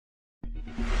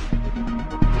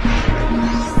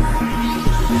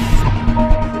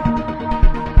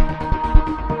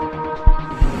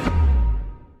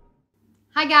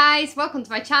guys, welcome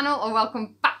to my channel, or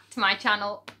welcome back to my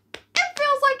channel. It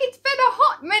feels like it's been a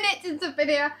hot minute since a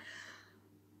video,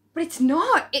 but it's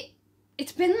not.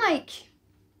 It's been like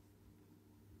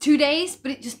 2 days,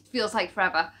 but it just feels like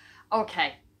forever.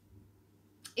 Okay,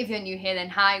 if you're new here, then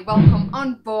hi, welcome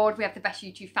on board. We have the best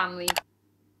YouTube family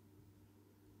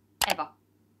ever.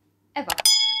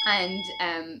 And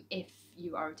if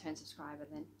you are a return subscriber,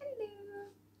 then hello,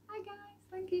 hi guys,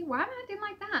 thank you. Why am I acting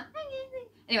like that?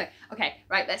 Anyway, okay,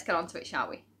 right, let's get on to it, shall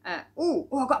we? Oh,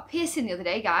 I got a piercing the other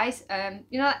day, guys.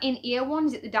 You know that in-ear one?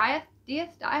 Is it the Dieth?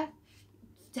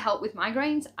 To help with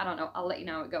migraines? I don't know. I'll let you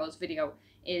know how it goes. Video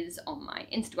is on my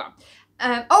Instagram.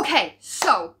 Okay,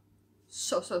 so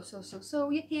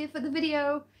you're here for the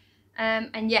video.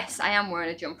 And yes, I am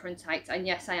wearing a jumper and tights. And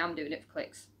yes, I am doing it for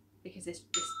clicks. Because this...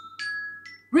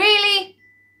 Really?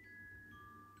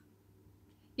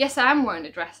 Yes, I am wearing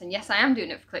a dress, and yes, I am doing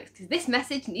it for clicks, because this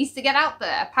message needs to get out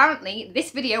there. Apparently,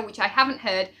 this video, which I haven't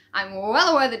heard, I'm well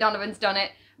aware that Donovan's done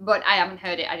it, but I haven't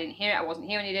heard it. I didn't hear it. I wasn't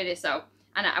here when he did it, so,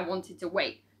 and I wanted to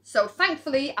wait. So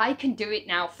thankfully, I can do it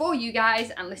now for you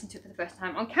guys and listen to it for the first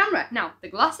time on camera. Now, the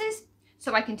glasses,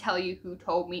 so I can tell you who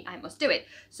told me I must do it.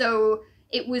 So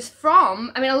it was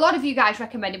from, I mean, a lot of you guys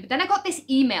recommended, but then I got this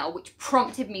email which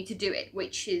prompted me to do it,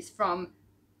 which is from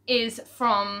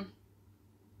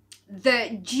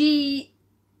the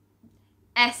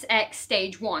GSX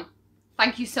Stage 1.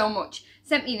 Thank you so much.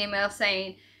 Sent me an email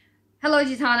saying, hello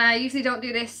Gitana, I usually don't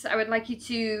do this. I would like you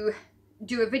to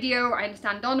do a video. I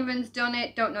understand Donovan's done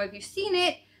it. Don't know if you've seen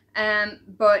it.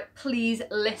 But please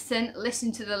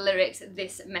listen to the lyrics.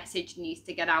 This message needs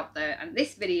to get out there. And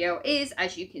this video is,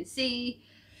 as you can see,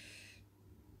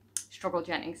 Struggle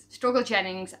Jennings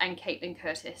and Caitlynne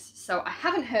Curtis. So I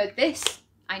haven't heard this.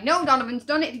 I know Donovan's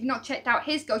done it. If you've not checked out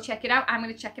his, go check it out. I'm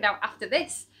going to check it out after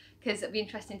this because it'll be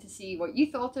interesting to see what you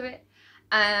thought of it.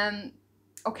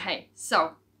 Okay,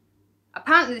 so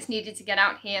apparently this needed to get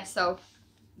out here. So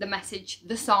the message,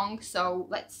 the song. So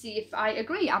let's see if I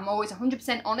agree. I'm always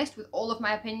 100% honest with all of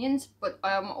my opinions, but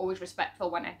I'm always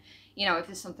respectful when you know, if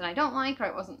there's something I don't like or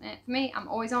it wasn't it for me, I'm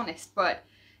always honest. But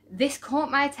this caught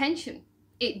my attention.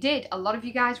 It did. A lot of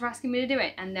you guys were asking me to do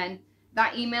it. And then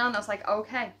that email, and I was like,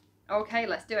 okay,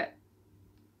 let's do it.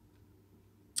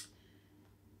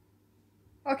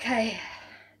 Okay,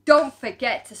 don't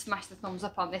forget to smash the thumbs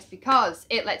up on this because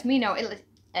it lets me know.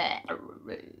 I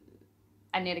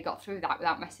nearly got through that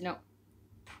without messing up.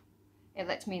 It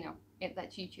lets me know. It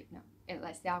lets YouTube know. It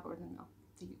lets the algorithm know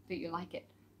that you like it.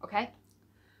 Okay?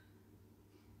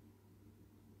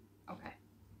 Okay.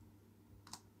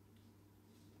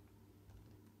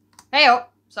 Hey-oh,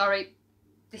 sorry.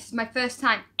 This is my first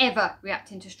time ever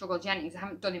reacting to Struggle Jennings. I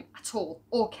haven't done him at all,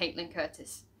 or Caitlynne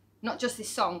Curtis. Not just this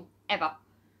song, ever.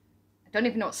 I don't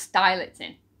even know what style it's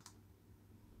in.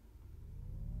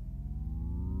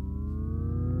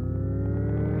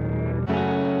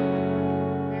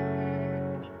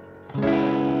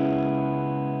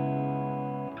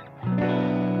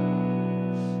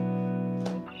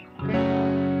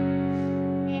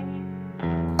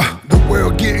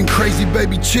 Getting crazy,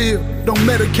 baby, chill. Don't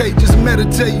medicate, just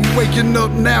meditate. You waking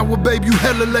up now, well, babe, you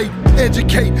hella late.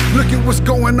 Educate, look at what's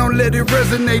going on, let it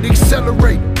resonate,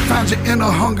 accelerate. Find your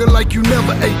inner hunger like you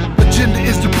never ate. Agenda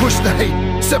is to push the hate.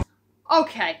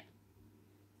 Okay.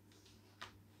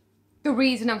 The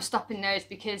reason I'm stopping there is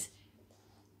because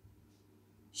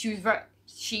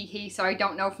sorry,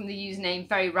 don't know from the username,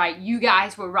 very right. You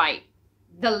guys were right.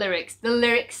 The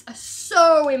lyrics are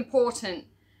so important.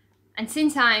 And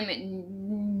since I'm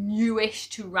newish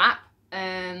to rap,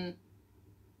 I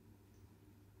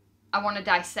want to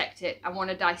dissect it. I want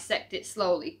to dissect it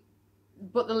slowly.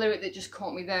 But the lyric that just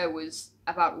caught me there was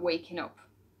about waking up.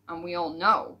 And we all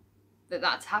know that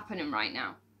that's happening right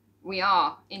now. We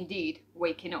are indeed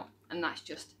waking up. And that's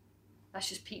just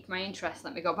piqued my interest.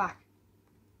 Let me go back.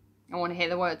 I want to hear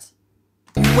the words.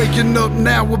 Waking up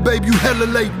now, well, babe, you hella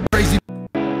late. Crazy.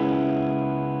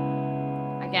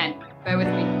 Again, bear with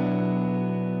me.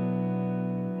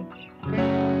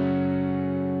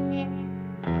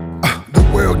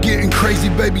 Getting crazy,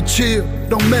 baby, chill.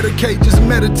 Don't medicate, just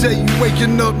meditate. You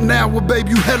waking up now, well, babe,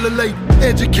 you hella late.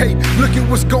 Educate, look at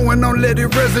what's going on, let it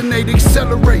resonate,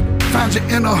 accelerate. Find your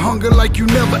inner hunger like you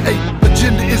never ate.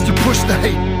 Agenda is to push the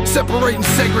hate, separate and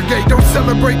segregate. Don't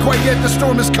celebrate quite yet, the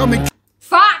storm is coming.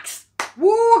 Facts! Woo,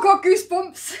 I got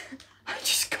goosebumps. I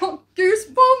just got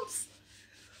goosebumps.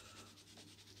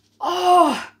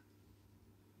 Oh.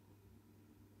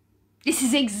 This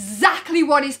is exactly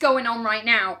what is going on right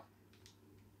now.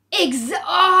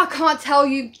 I can't tell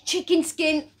you. Chicken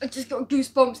skin. I just got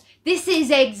goosebumps. This is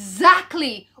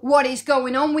exactly what is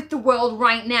going on with the world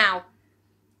right now.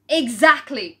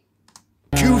 Exactly.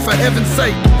 You for heaven's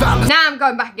sake, violence. Now I'm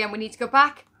going back again. We need to go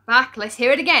back. Let's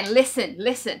hear it again. Listen.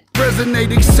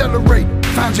 Resonate, accelerate.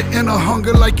 Find your inner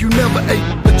hunger like you never ate.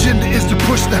 Agenda is to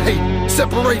push the hate.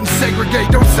 Separate and segregate.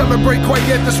 Don't celebrate quite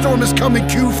yet. The storm is coming.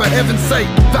 Q for heaven's sake.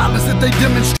 Violence that they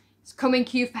demonstrate. It's coming,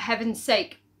 Q for heaven's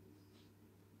sake.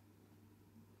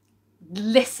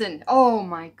 Listen. Oh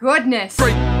my goodness.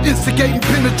 Instigate and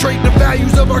penetrate the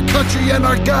values of our country and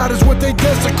our God is what they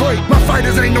desecrate. My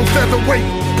fighters ain't no featherweight.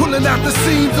 Pulling out the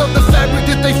seams of the fabric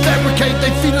that they fabricate.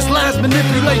 They feed us lies,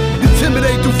 manipulate,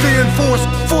 intimidate through fear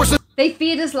and force. They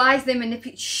feed us lies, they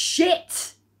manipulate.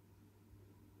 Shit!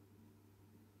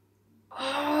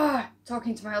 Oh,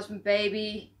 talking to my husband,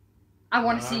 baby. I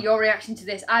want to see your reaction to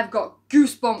this. I've got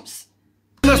goosebumps.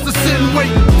 Us to sit and wait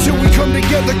till we come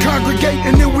together, congregate,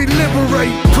 and then we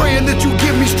liberate. Praying that you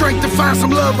give me strength to find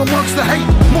some love amongst the hate.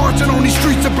 Marching on these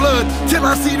streets of blood till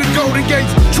I see the golden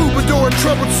gates. Troubadour and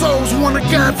troubled souls, one of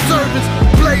God's servants.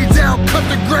 Blades out, cut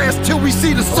the grass till we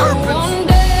see the serpents. One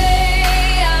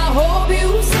day I hope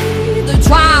you see the truth.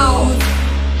 Wow.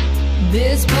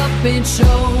 This puppet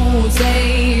show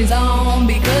stays on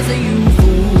because of you fools.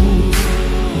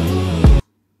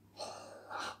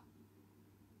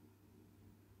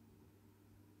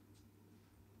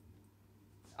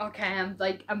 Okay,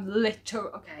 I'm literal.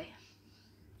 Okay.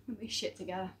 Let me shit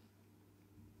together.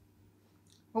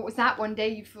 What was that? One day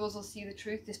you fools will see the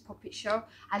truth. This puppet show,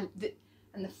 and the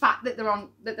fact that they're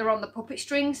on the puppet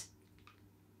strings.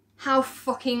 How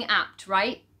fucking apt,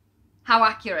 right? How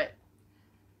accurate.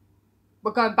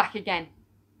 We're going back again.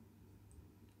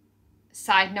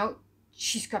 Side note,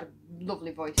 she's got a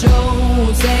lovely voice.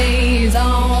 Show stays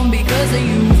on because of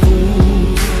you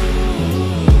fools.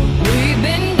 We've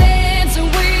been dancing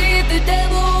with the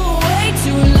devil way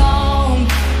too long.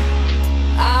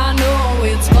 I know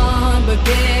it's fun, but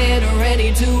get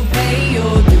ready to pay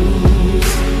your dues.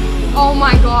 Oh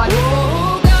my God.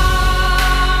 Oh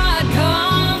God,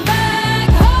 come back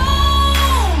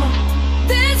home.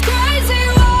 This crazy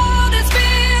world is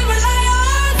filled with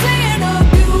liars and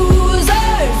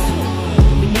abusers.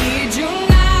 We need you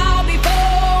now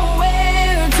before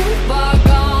we're too far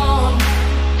gone.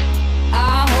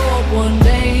 I hope one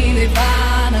day they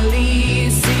finally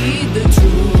see the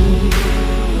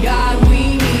truth. God,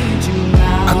 we need you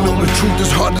now. I know the truth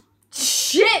is hard to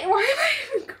Shit, why am I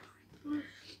even crying?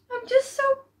 I'm just so...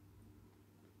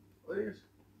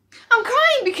 I'm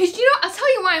crying because, you know, I'll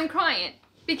tell you why I'm crying.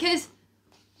 Because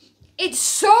it's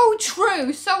so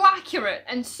true, so accurate,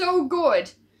 and so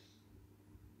good.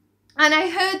 And I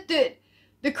heard that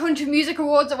the Country Music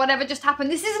Awards or whatever just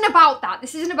happened. This isn't about that.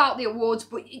 This isn't about the awards,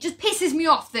 but it just pisses me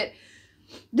off that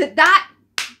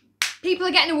people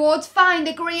are getting awards. Fine,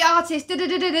 they're great artists.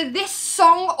 This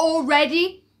song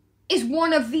already is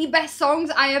one of the best songs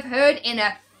I have heard in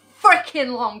a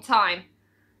freaking long time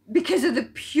because of the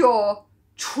pure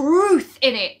truth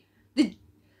in it.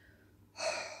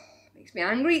 Makes me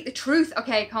angry. The truth.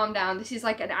 Okay, calm down. This is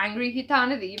like an angry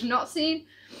Gitana that you've not seen.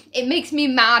 It makes me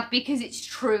mad because it's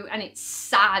true and it's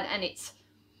sad and it's...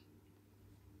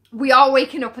 We are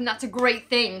waking up and that's a great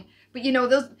thing. But you know,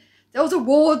 those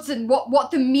awards and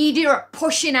what the media are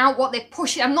pushing out, what they're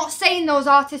pushing. I'm not saying those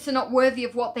artists are not worthy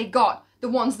of what they got. The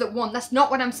ones that won. That's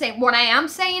not what I'm saying. What I am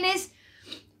saying is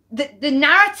the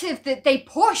narrative that they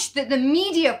push, that the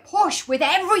media push with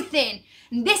everything.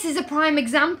 And this is a prime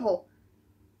example.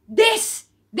 This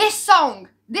song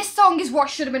is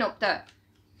what should have been up there.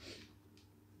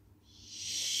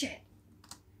 Shit.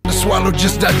 swallow,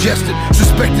 just digest it.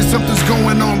 Suspected something's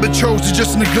going on, but chose to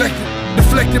just neglect it.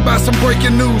 Deflected by some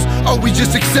breaking news, oh, we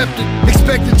just accepted.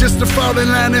 Expected just to fall in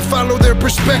line and follow their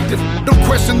perspective. Don't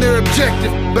question their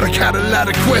objective, but I got a lot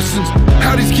of questions.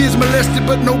 How these kids molested,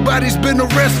 but nobody's been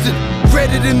arrested. Read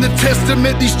it in the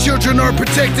testament, these children are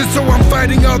protected. So I'm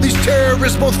fighting all these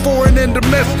terrorists, both foreign and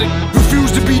domestic.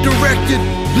 Refuse to be directed,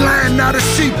 lion not a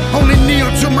sheep. Only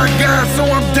kneel to my God, so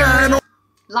I'm dying.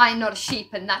 Lion, not a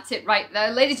sheep, and that's it right there.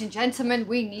 Ladies and gentlemen,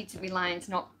 we need to be lions,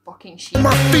 not fucking sheep.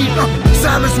 My feet,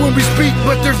 silence when we speak,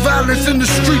 but there's violence in the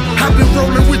street. I've been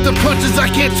rolling with the punches, I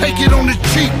can't take it on the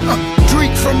cheap.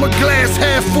 Drink from a glass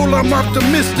half full, I'm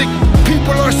optimistic.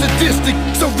 People are sadistic,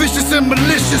 so vicious and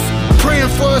malicious. Praying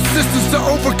for assistance to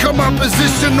overcome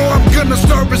opposition, or I'm gonna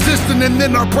start resisting and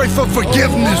then I'll pray for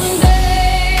forgiveness. One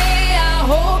day I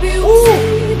hope you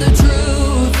see the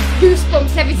truth.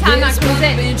 Goosebumps every time that comes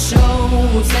in. This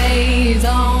show stays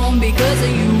on because of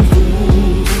you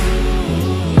fools.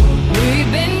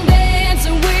 We've been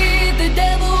dancing with the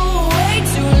devil way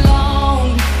too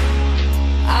long.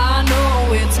 I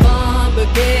know it's fun, but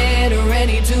get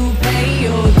ready to pay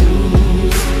your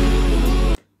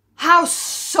dues. How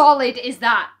solid is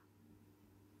that?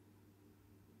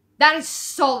 That is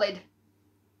solid.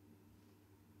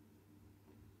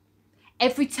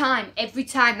 Every time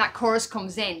that chorus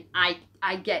comes in, I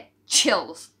get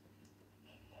chills.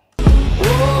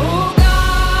 Oh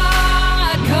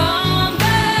God, come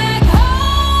back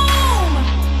home.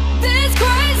 This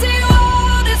crazy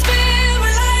world is filled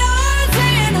with liars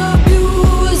and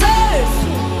abusers.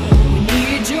 We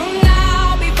need you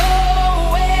now before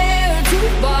we're too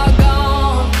far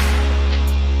gone.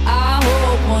 I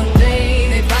hope one day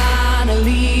they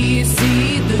finally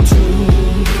see the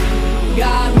truth.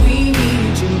 God, we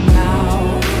need you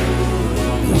now.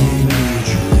 We need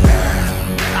you now.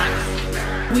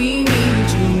 We need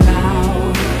you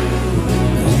now.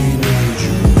 We need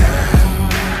you now.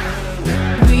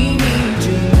 We need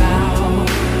you now.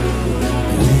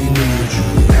 We need you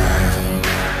now.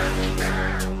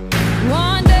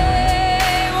 One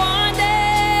day, one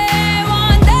day,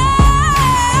 one day.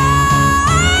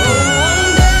 Oh,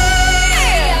 one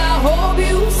day, I hope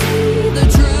you see the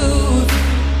truth.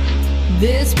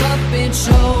 This puppet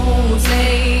show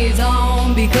stays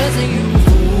on because of you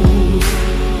fools.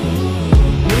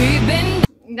 We've been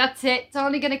That's it. It's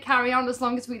only going to carry on as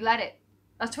long as we let it.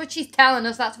 That's what she's telling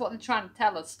us. That's what they're trying to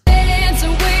tell us.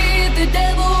 dancing with the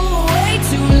devil way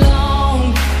too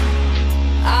long.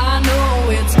 I know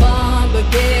it's fun, but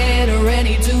get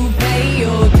ready to pay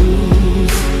your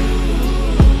dues.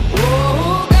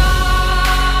 Oh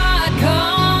God,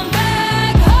 come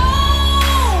back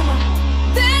home.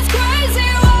 This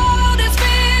crazy world is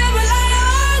filled with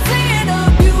liars and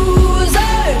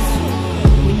abusers.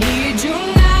 We need you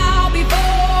now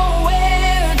before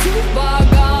we're too far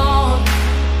gone.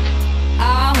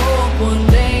 I hope one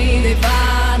day they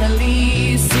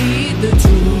finally see the truth.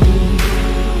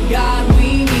 God,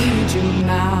 we need you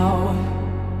now.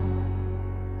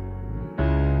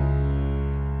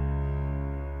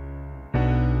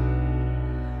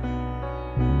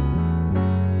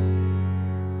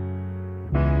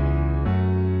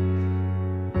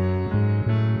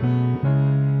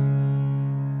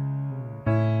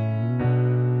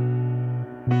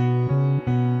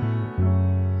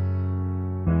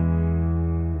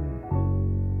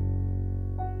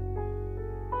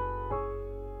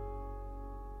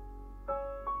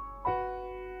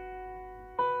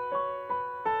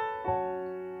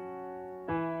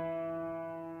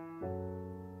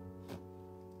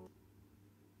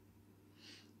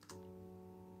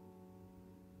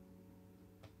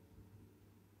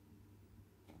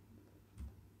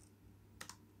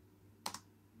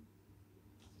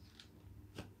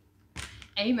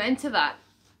 Amen to that.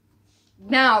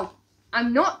 Now,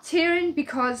 I'm not tearing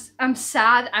because I'm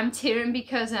sad. I'm tearing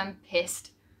because I'm pissed.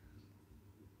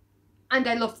 And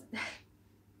I love...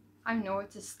 I don't know where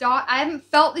to start. I haven't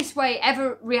felt this way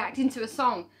ever reacting to a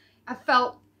song. I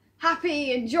felt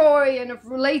happy and joy and I've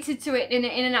related to it in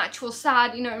an actual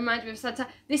sad, you know, it reminds me of sad time.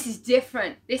 This is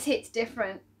different. This hit's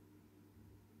different.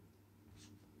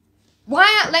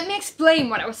 Let me explain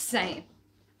what I was saying.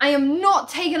 I am not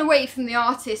taken away from the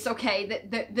artist, okay,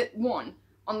 that won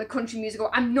on the Country Music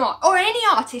Award. I'm not. Or any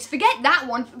artist. Forget that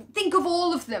one. Think of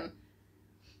all of them.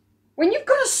 When you've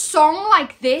got a song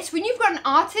like this, when you've got an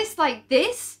artist like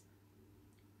this,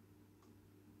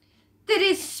 that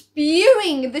is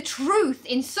spewing the truth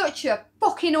in such a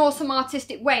fucking awesome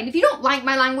artistic way. And if you don't like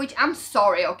my language, I'm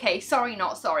sorry, okay? Sorry,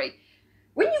 not sorry.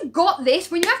 When you've got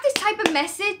this, when you have this type of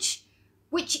message,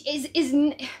 which is I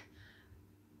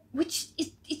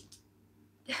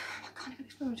can't even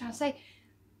explain what I'm trying to say.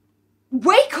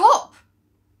 Wake up!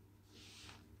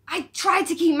 I try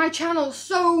to keep my channel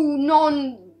so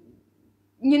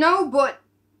you know, but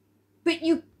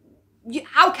you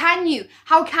how can you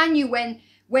when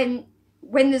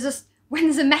there's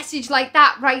a message like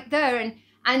that right there,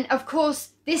 and of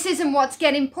course this isn't what's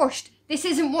getting pushed. This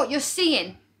isn't what you're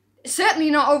seeing.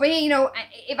 Certainly not over here. You know,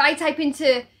 if I typed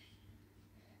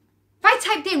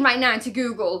in right now into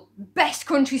Google best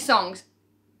country songs,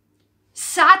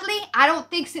 sadly, I don't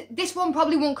think so. This one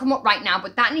probably won't come up right now,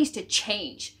 but that needs to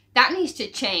change. That needs to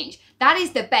change. That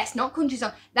is the best, not country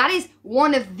song. That is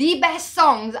one of the best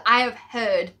songs I have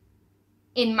heard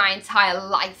in my entire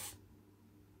life.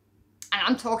 And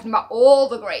I'm talking about all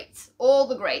the greats,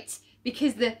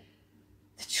 because the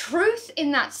truth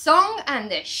in that song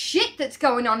and the shit that's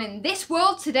going on in this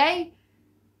world today,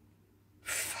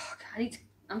 fuck,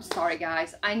 I'm sorry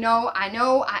guys. I know,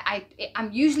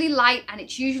 I'm usually light and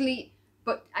it's usually,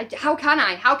 but how can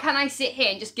I sit here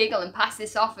and just giggle and pass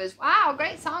this off as, wow,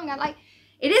 great song,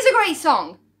 it is a great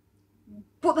song.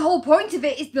 But the whole point of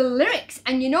it is the lyrics.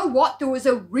 And you know what? There was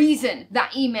a reason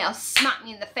that email smacked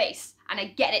me in the face. And I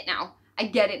get it now.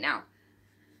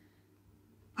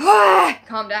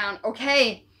 Calm down.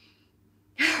 Okay.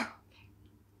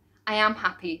 I am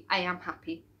happy. I am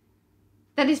happy.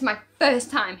 That is my first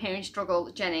time hearing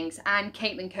Struggle Jennings and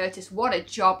Caitlynne Curtis. What a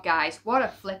job, guys. What a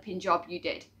flipping job you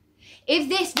did. If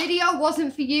this video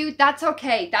wasn't for you, that's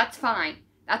okay. That's fine.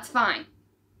 That's fine.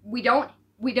 We don't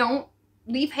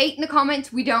leave hate in the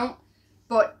comments. We don't.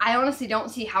 But I honestly don't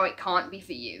see how it can't be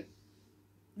for you.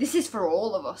 This is for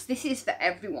all of us. This is for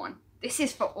everyone. This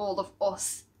is for all of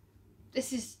us.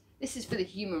 This is for the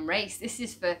human race. This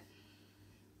is for...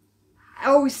 I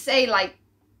always say, like...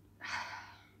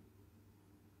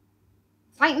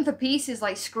 Fighting for peace is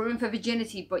like screwing for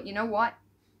virginity, but you know what?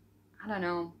 I don't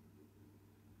know.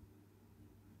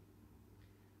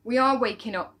 We are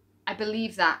waking up. I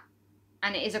believe that.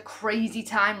 And it is a crazy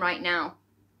time right now.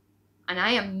 And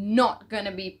I am not going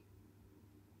to be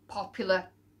popular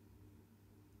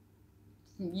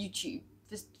from YouTube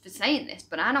for saying this,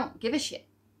 but I don't give a shit.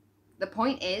 The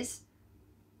point is,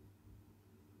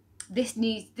 this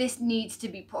needs to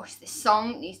be pushed. This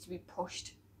song needs to be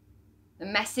pushed. The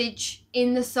message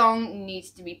in the song needs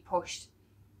to be pushed.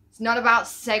 It's not about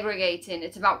segregating.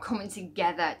 It's about coming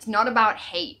together. It's not about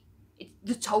hate. It's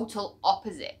the total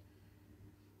opposite.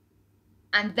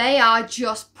 And they are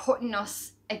just putting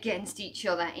us against each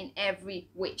other in every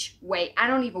which way. I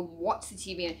don't even watch the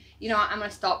TV. You know what? I'm going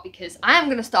to stop because I am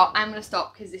going to stop. I'm going to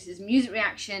stop because this is music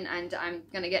reaction and I'm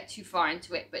going to get too far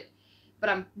into it. But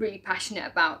I'm really passionate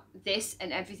about this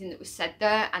and everything that was said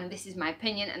there. And this is my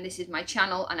opinion and this is my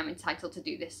channel and I'm entitled to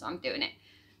do this. So I'm doing it.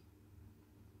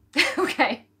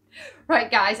 Okay. Right,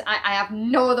 guys. I have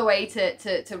no other way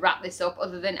to wrap this up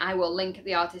other than I will link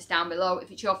the artist down below.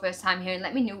 If it's your first time here, and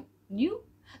let me know.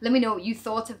 Let me know what you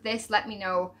thought of this. Let me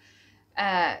know. You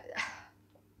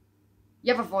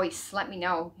have a voice. Let me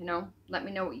know. You know. Let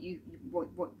me know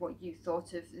what you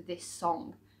thought of this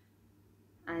song.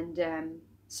 And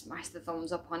smash the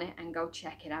thumbs up on it and go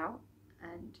check it out.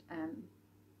 And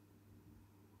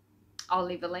I'll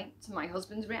leave a link to my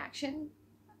husband's reaction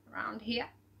around here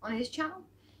on his channel.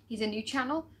 He's a new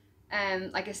channel.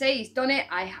 Like I say, he's done it.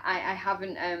 I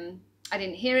haven't. I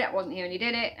didn't hear it. I wasn't here when he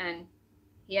did it, and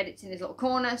he edits in his little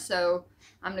corner, so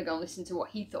I'm gonna go and listen to what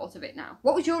he thought of it now.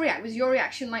 What was your reaction? Was your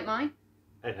reaction like mine?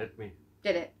 It hit me.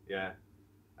 Did it? Yeah.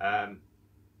 I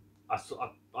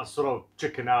sort of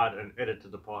chickened out and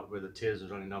edited the part where the tears were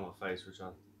running down my face, which in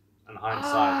hindsight.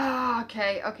 Ah,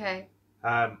 okay, okay.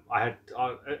 I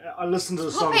listened to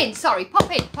the song. Pop in, sorry, pop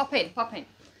in.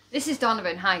 This is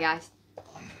Donovan. Hi, guys.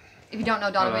 If you don't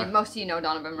know Donovan, most of you know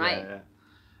Donovan, right?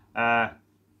 Yeah.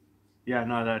 Yeah.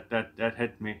 No, that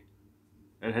hit me.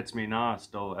 It hits me now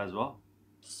still as well.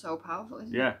 So powerful,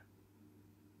 isn't it? Yeah.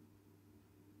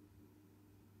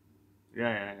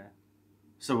 Yeah.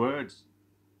 It's the words.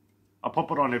 I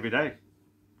pop it on every day.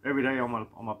 Every day on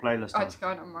my playlist. Oh, it's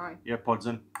going on mine. Yeah, pods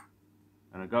in.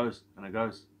 And it goes.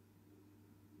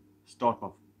 Start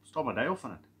my day off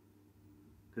on it.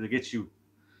 Because it gets you.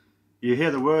 You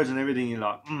hear the words and everything, you're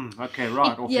like, okay,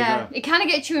 right, off you go. It kind of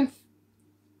gets you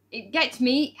it gets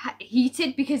me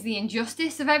heated because the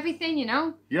injustice of everything, you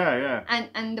know? Yeah.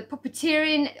 And the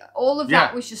puppeteering, all of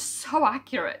that was just so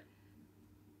accurate.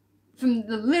 From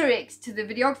the lyrics to the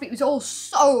videography, it was all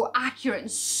so accurate and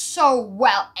so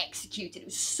well executed. It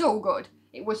was so good.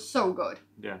 It was so good.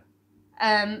 Yeah.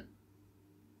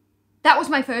 That was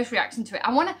my first reaction to it.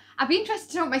 I'd be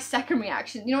interested to know my second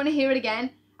reaction. You know, when I hear it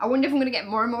again, I wonder if I'm going to get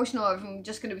more emotional or if I'm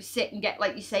just going to sit and get,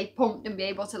 like you say, pumped and be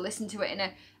able to listen to it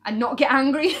and not get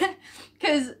angry.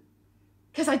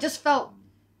 Because I just felt...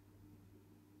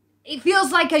 It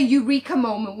feels like a eureka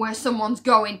moment where someone's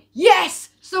going, yes,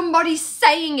 somebody's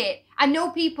saying it. I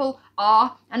know people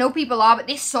are, but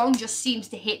this song just seems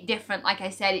to hit different. Like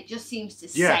I said, it just seems to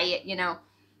say it, you know.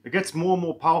 It gets more and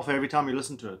more powerful every time you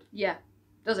listen to it. Yeah.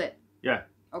 Does it? Yeah.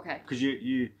 Okay. Because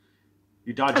you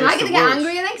digest the words. Am I going to get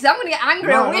angry, I think? Because I'm going to get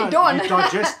angry or we're done.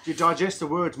 You digest the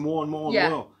words more and more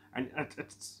and more. And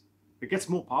it gets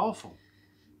more powerful.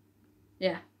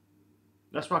 Yeah.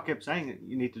 That's why I kept saying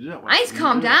you need to do that. Nice,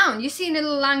 calm down. You're seeing a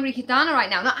little angry Kitana right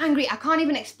now. Not angry. I can't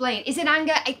even explain. Is it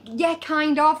anger? Yeah,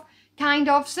 kind of.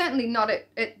 Certainly not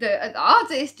at the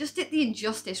artist. Just at the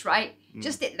injustice, right?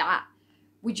 Just at that.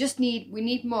 We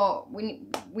need more. We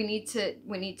need to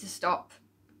stop.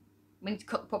 We need to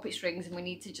cut the puppet strings and we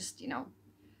need to just, you know,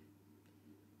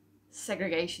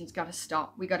 segregation's got to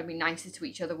stop. We got to be nicer to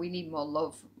each other. We need more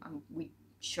love, and we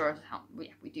sure as hell, we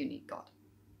do need God.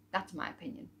 That's my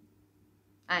opinion.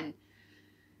 And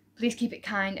please keep it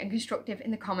kind and constructive in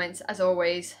the comments, as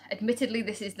always. Admittedly,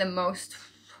 this is the most,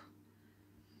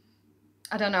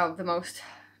 I don't know, the most,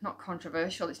 not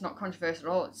controversial. It's not controversial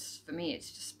at all. It's, for me,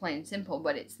 it's just plain simple,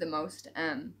 but it's the most,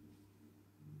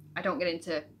 I don't get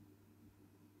into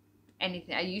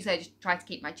anything. I just try to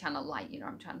keep my channel light, you know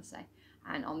what I'm trying to say.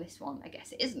 And on this one, I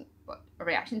guess it isn't, but a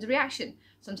reaction's a reaction.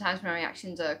 Sometimes my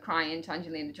reactions are crying to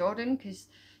Angelina Jordan because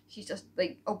she's just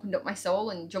like opened up my soul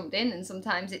and jumped in, and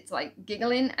sometimes it's like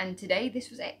giggling, and today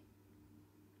this was it.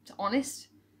 It's honest.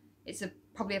 It's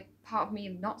probably a part of me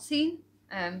you've not seen,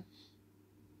 but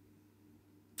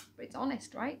it's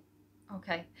honest, right?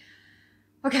 Okay,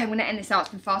 I'm going to end this out. It's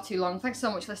been far too long. Thanks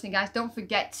so much for listening, guys. Don't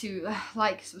forget to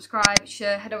like, subscribe,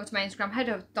 share, head over to my Instagram, head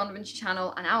over to Donovan's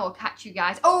channel, and I will catch you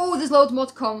guys. Oh, there's loads more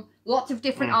to come. Lots of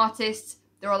different artists.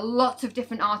 There are lots of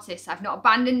different artists. I've not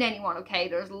abandoned anyone, okay?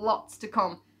 There's lots to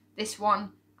come. This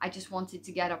one, I just wanted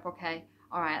to get up, okay?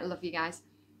 All right, I love you guys.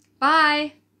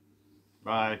 Bye.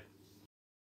 Bye.